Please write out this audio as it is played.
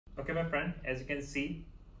Okay, my friend, as you can see,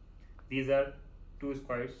 these are two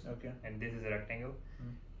squares. Okay. And this is a rectangle.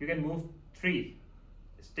 You can move 3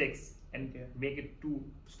 sticks and make it 2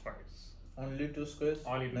 squares. Only 2 squares?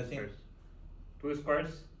 Only 2 Nothing. squares. 2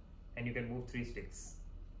 squares, and you can move 3 sticks.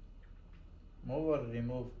 Move or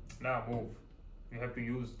remove? Now move. You have to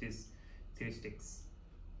use these 3 sticks.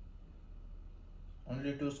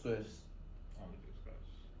 Only 2 squares. Only 2 squares.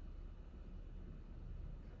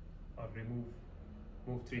 Or remove.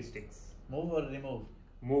 Move 3 sticks. Move or remove?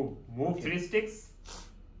 Move. Move Okay. 3 sticks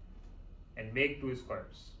and make 2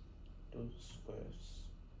 squares. 2 squares.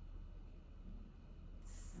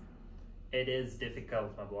 It is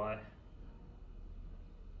difficult, my boy.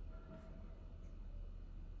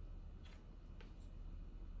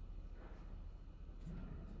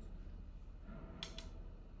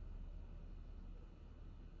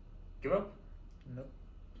 Give up? No.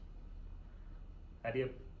 Hurry up.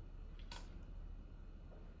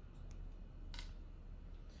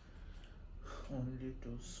 Only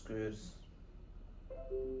 2 squares.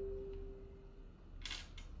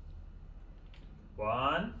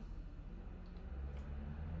 1.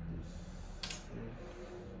 This is...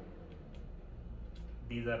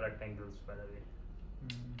 These are rectangles, by the way.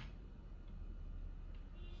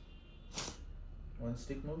 1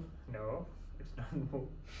 stick move? No, it's not move.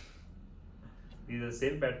 These are the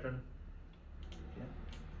same pattern. Okay.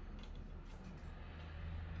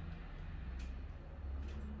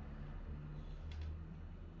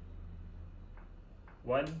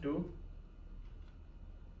 One, two.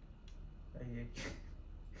 ये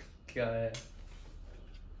क्या है?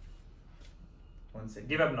 1 second.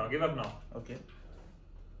 Give up now. Give up now. Okay.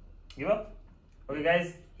 Give up. Okay,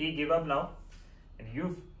 guys. He give up now. And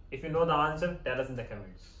if you know the answer, tell us in the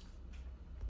comments.